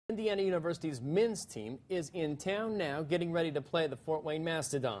Indiana University's men's team is in town now, getting ready to play the Fort Wayne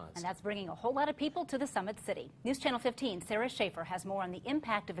Mastodons. And that's bringing a whole lot of people to the Summit City. News Channel 15's Sarah Schaefer has more on the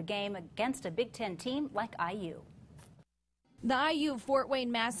impact of a game against a Big Ten team like IU. The IU Fort Wayne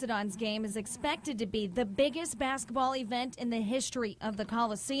Mastodons game is expected to be the biggest basketball event in the history of the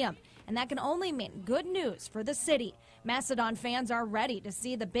Coliseum, and that can only mean good news for the city. Mastodon fans are ready to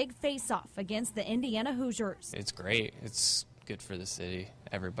see the big face-off against the Indiana Hoosiers. It's great. It's good for the city.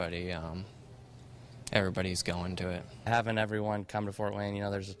 Everybody's going to it. Having everyone come to Fort Wayne,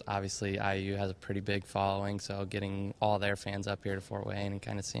 there's obviously IU has a pretty big following, so getting all their fans up here to Fort Wayne and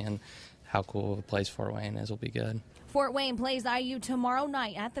kind of seeing how cool of a place Fort Wayne is will be good. Fort Wayne plays IU tomorrow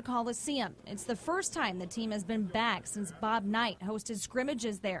night at the Coliseum. It's the first time the team has been back since Bob Knight hosted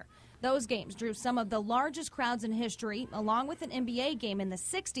scrimmages there. Those games drew some of the largest crowds in history, along with an NBA game in the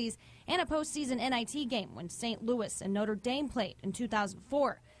 60s and a postseason NIT game when St. Louis and Notre Dame played in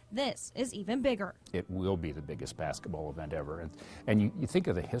 2004. This is even bigger. It will be the biggest basketball event ever. And you think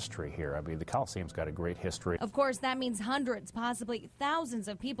of the history here. I mean, the Coliseum's got a great history. Of course, that means hundreds, possibly thousands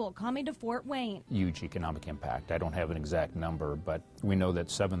of people coming to Fort Wayne. Huge economic impact. I don't have an exact number, but we know that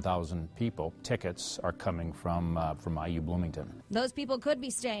 7,000 people, tickets, are coming from IU Bloomington. Those people could be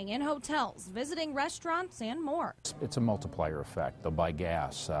staying in hotels, visiting restaurants, and more. It's a multiplier effect. They'll buy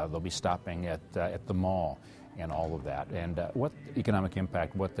gas. They'll be stopping at the mall and all of that. And what economic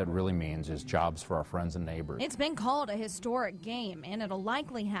impact, what that really means is jobs for our friends and neighbors. It's been called a historic game, and it'll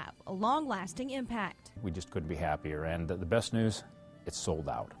likely have a long-lasting impact. We just couldn't be happier. And the best news, it's sold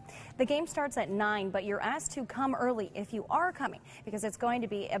out. The game starts at 9, but you're asked to come early if you are coming, because it's going to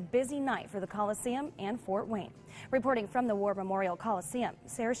be a busy night for the Coliseum and Fort Wayne. Reporting from the War Memorial Coliseum,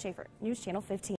 Sarah Schaefer, News Channel 15.